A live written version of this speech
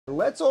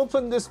Let's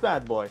open this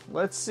bad boy.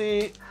 Let's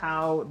see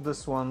how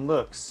this one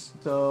looks.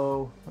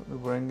 So let me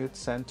bring it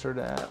centered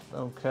at.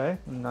 Okay,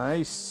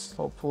 nice.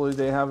 Hopefully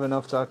they have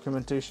enough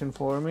documentation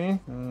for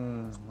me.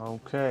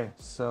 Okay,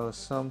 so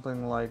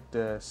something like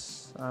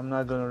this. I'm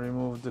not gonna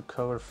remove the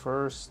cover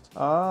first.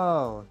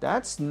 Oh,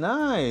 that's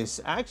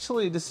nice.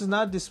 Actually, this is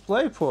not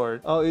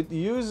DisplayPort. Oh, it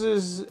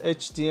uses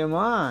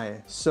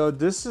HDMI. So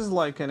this is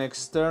like an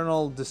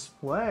external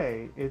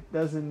display. It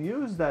doesn't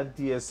use that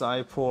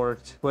DSI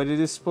port, but it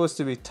is supposed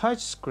to be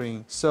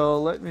touchscreen.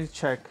 So let me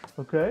check.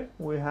 Okay,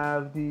 we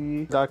have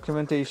the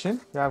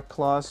documentation. We have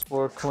cloths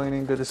for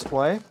cleaning the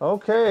display.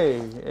 Okay,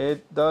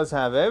 it does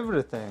have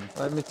everything.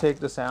 Let me take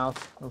this out.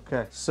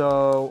 Okay,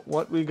 so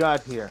what we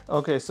got here.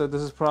 Okay, so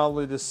this is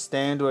probably the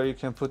stand where you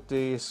can put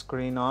the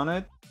screen on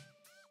it.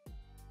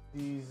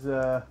 These,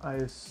 I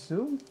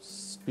assume,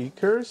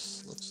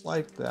 speakers. Looks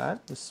like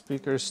that. The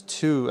speakers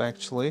too,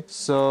 actually.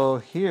 So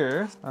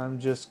here, I'm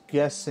just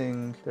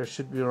guessing there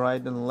should be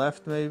right and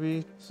left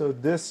maybe. So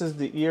this is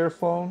the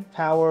earphone,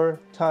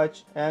 power,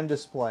 touch, and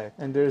display.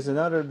 And there's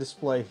another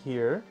display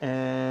here.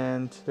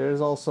 And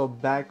there's also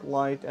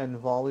backlight and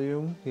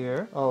volume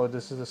here. Oh,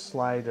 this is a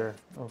slider.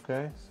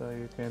 Okay, so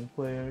you can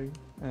play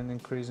and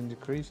increase and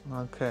decrease.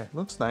 Okay,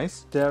 looks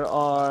nice. There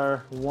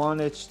are one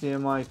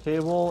HDMI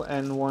cable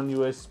and one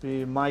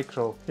USB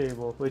micro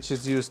cable, which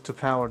is used to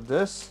power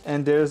this.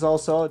 And there's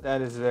also,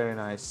 that is very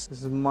nice,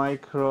 this is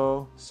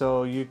micro,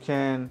 so you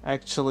can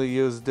actually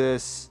use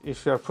this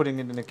if you're putting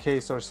it in a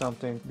case or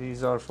something.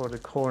 These are for the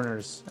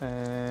corners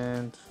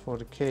and for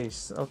the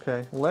case.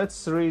 Okay,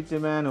 let's read the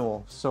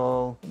manual.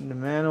 So in the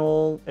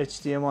manual,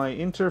 HDMI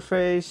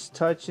interface,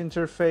 touch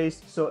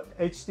interface. So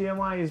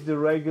HDMI is the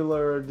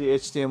regular, the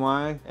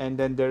HDMI, and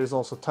then there is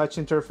also touch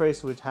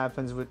interface, which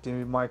happens with the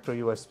micro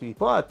USB.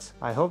 But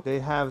I hope they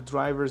have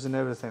drivers and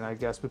everything, I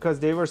guess, because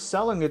they were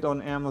selling it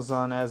on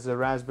Amazon as a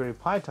Raspberry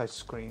Pi touch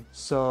screen.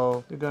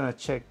 So we're gonna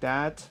check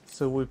that.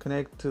 So we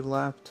connect to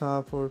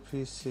laptop or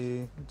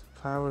PC.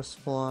 Power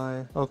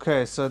supply.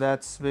 Okay, so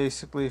that's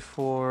basically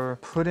for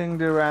putting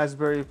the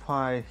Raspberry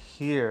Pi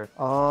here.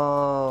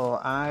 Oh,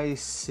 I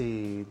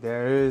see.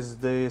 There is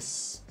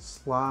this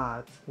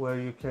slot where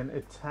you can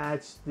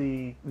attach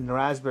the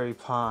Raspberry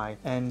Pi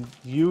and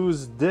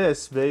use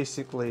this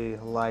basically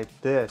like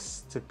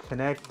this to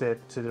connect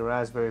it to the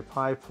Raspberry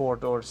Pi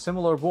port or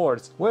similar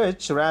boards,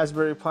 which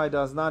Raspberry Pi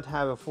does not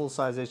have a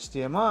full-size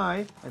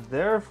HDMI, and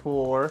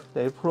therefore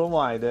they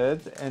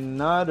provided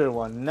another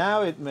one.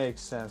 Now it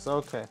makes sense.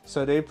 Okay,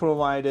 so they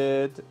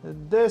provided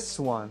this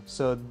one.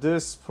 So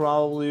this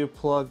probably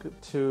plug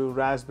to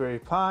Raspberry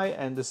Pi,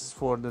 and this is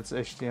for this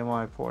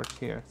HDMI port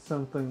here.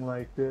 Something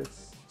like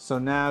this. So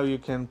now you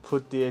can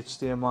put the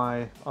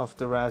HDMI of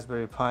the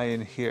Raspberry Pi in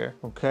here,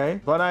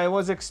 okay? But I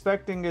was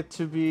expecting it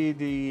to be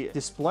the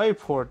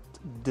DisplayPort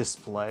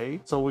display,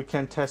 so we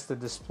can test the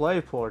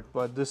DisplayPort,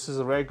 but this is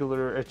a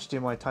regular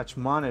HDMI touch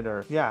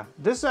monitor. Yeah,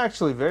 this is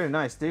actually very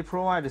nice. They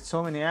provided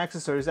so many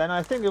accessories, and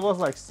I think it was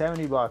like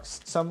 70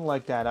 bucks, something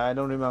like that. I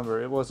don't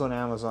remember. It was on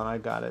Amazon. I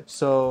got it.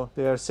 So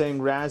they are saying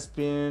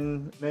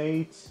Raspbian,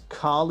 Mate,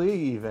 Kali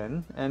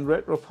even, and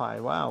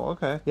RetroPie. Wow,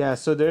 okay. Yeah,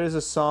 so there is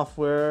a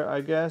software,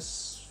 I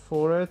guess,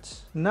 for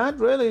it. Not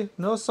really,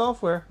 no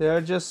software. They're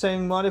just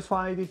saying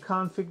modify the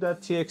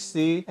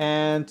config.txt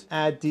and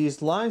add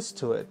these lines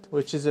to it,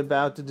 which is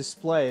about the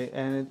display,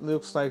 and it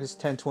looks like it's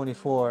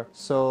 1024.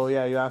 So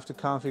yeah, you have to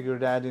configure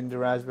that in the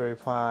Raspberry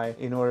Pi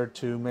in order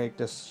to make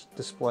this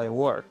display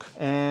work.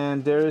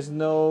 And there is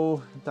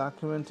no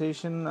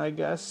documentation, I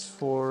guess,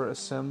 for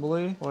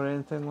assembly or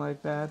anything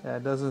like that. Yeah,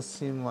 it doesn't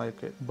seem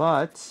like it,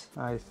 but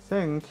I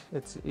think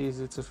it's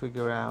easy to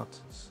figure out.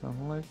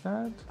 Something like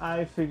that.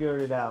 I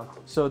figured it out.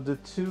 So the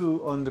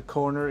two on the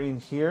corner in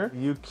here,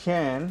 you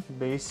can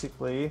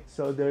basically,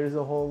 so there is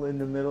a hole in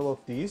the middle of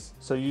these,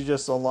 so you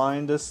just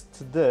align this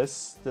to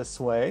this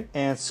way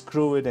and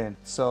screw it in.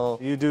 So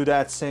you do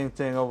that same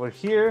thing over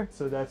here.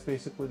 So that's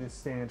basically the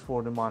stand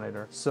for the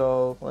monitor.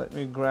 So let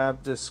me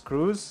grab the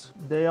screws.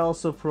 They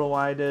also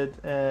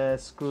provided a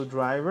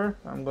screwdriver.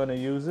 I'm gonna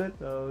use it.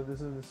 So this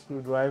is the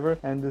screwdriver,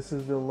 and this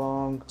is the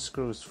long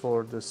screws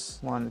for this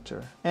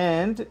monitor.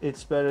 And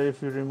it's better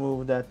if you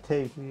remove that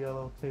tape, the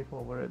yellow tape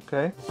over it.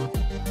 Okay.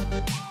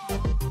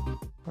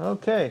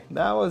 Okay,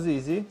 that was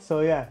easy.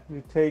 So yeah,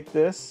 you take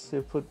this,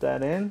 you put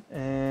that in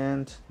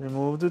and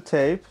remove the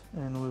tape,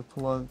 and we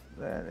plug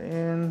that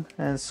in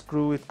and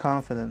screw with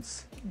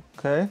confidence.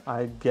 Okay,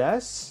 I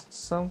guess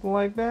something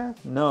like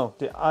that. No,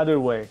 the other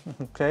way.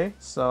 Okay,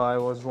 so I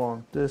was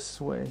wrong.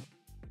 This way.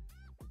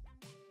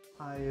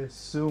 I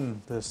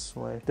assume this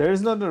way. There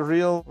is not a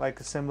real like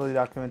assembly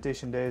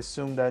documentation. They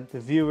assume that the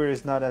viewer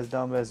is not as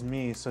dumb as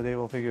me, so they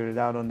will figure it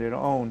out on their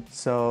own.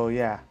 So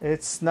yeah,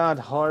 it's not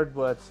hard,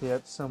 but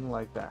yet something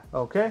like that.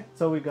 Okay,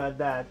 so we got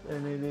that,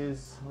 and it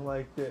is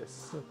like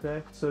this.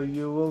 Okay, so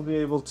you will be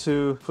able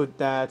to put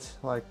that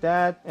like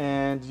that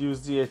and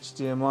use the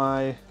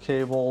HDMI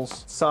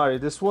cables. Sorry,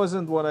 this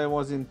wasn't what I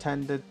was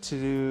intended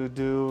to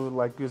do,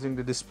 like using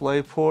the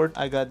display port.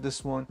 I got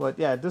this one, but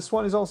yeah, this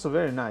one is also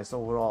very nice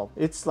overall.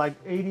 It's like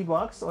like 80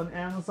 bucks on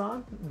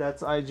Amazon.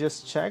 That's I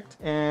just checked,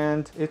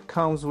 and it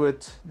comes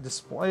with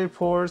display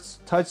ports,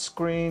 touch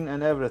screen,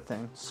 and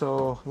everything.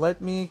 So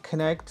let me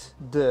connect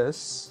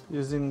this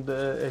using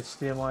the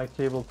HDMI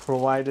cable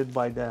provided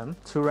by them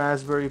to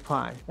Raspberry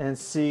Pi and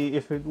see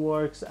if it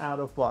works out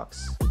of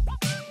box.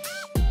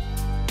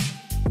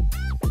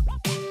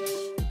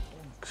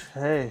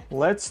 Okay,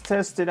 let's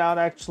test it out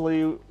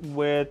actually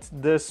with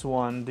this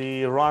one,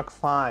 the Rock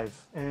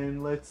 5,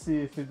 and let's see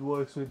if it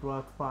works with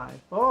Rock 5.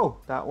 Oh,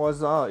 that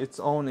was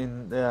its own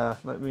in there.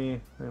 Let me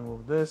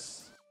remove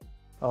this.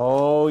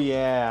 Oh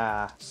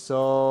yeah,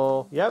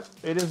 so yep,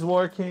 it is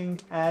working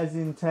as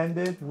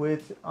intended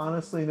with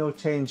honestly no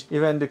change.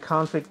 Even the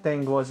config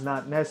thing was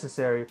not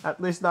necessary,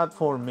 at least not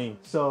for me.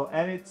 So,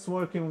 and it's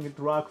working with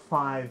Rock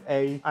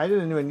 5A. I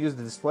didn't even use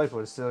the display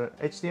for this,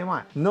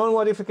 HDMI. No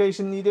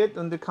modification needed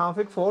on the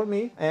config for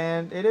me,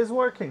 and it is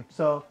working.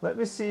 So let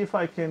me see if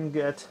I can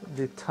get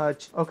the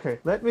touch. Okay,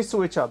 let me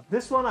switch up.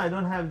 This one I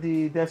don't have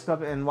the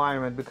desktop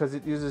environment because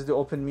it uses the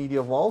Open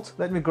Media Vault.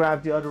 Let me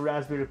grab the other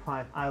Raspberry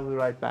Pi. I'll be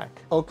right back.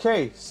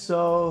 Okay,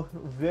 so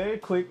very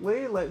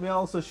quickly, let me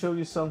also show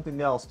you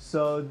something else.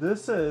 So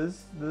this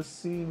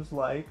seems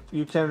like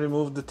you can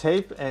remove the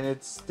tape and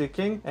it's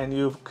sticking, and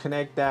you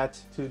connect that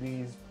to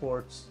these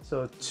ports.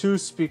 So 2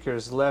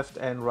 speakers, left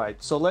and right.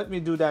 So let me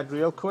do that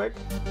real quick.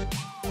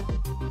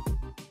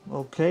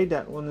 Okay,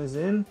 that one is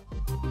in.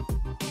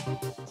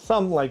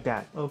 Something like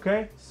that.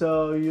 Okay,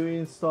 so you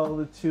install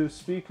the 2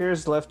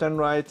 speakers left and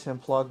right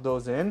and plug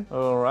those in.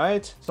 All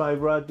right, so I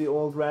brought the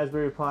old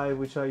Raspberry Pi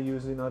which I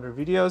use in other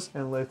videos,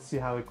 and let's see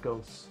how it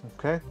goes.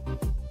 Okay,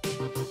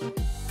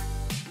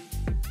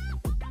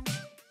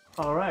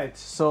 all right,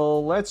 so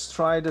let's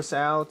try this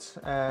out,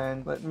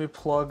 and let me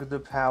plug the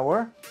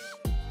power.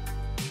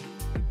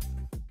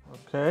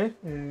 Okay,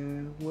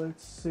 and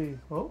let's see.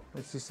 Oh,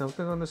 I see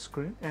something on the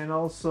screen. And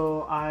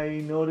also I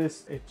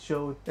noticed it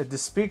showed that the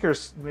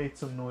speakers made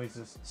some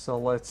noises. So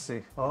let's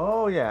see.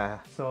 Oh yeah.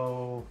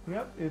 So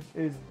yep, it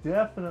is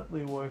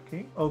definitely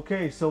working.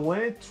 Okay, so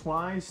when it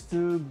tries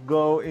to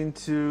go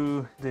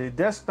into the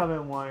desktop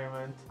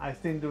environment, I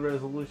think the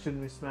resolution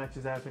mismatch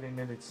is happening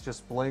and it's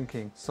just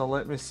blinking. So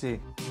let me see.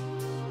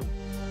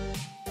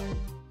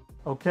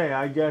 Okay,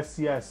 I guess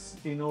yes,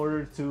 in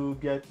order to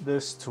get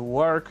this to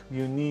work,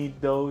 you need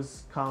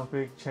those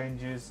config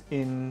changes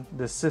in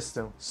the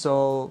system.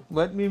 So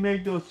let me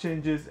make those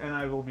changes and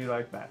I will be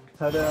right back.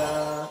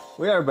 Ta-da!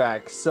 We are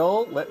back.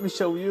 So let me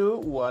show you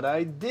what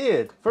I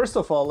did. First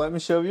of all, let me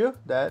show you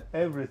that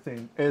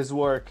everything is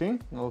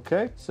working.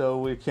 Okay, so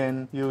we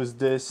can use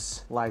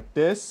this like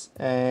this,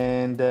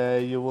 and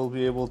you will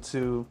be able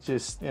to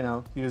just,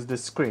 use the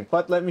screen.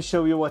 But let me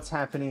show you what's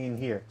happening in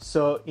here.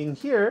 So in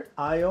here,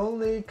 I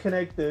only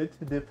connected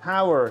the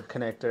power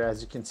connector,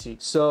 as you can see.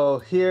 So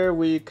here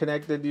we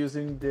connected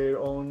using their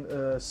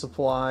own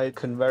supply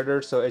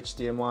converter, so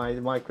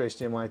HDMI, micro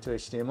HDMI to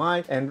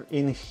HDMI, and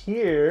in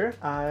here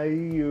I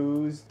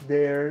used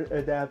their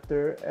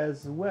adapter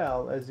as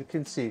well, as you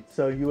can see.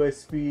 So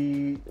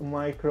USB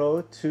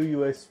micro to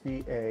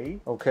USB A.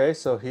 Okay,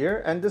 so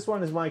here, and this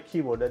one is my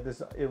keyboard, that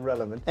is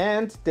irrelevant.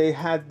 And they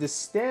had the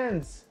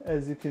stands,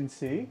 as you can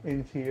see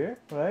in here,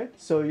 right?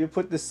 So you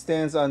put the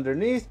stands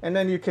underneath, and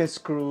then you can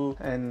screw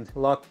and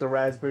lock the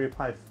Raspberry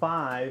Pi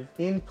 5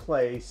 in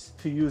place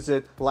to use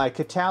it like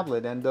a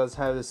tablet, and does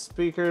have the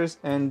speakers,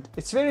 and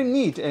it's very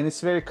neat and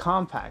it's very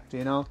compact.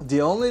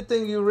 The only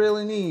thing you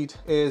really need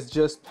is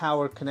just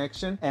power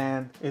connection,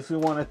 and if you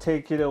want to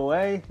take it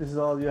away, this is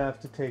all you have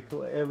to take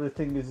away.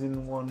 Everything is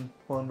in one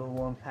bundle,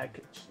 one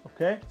package.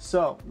 Okay,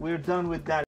 so we're done with that.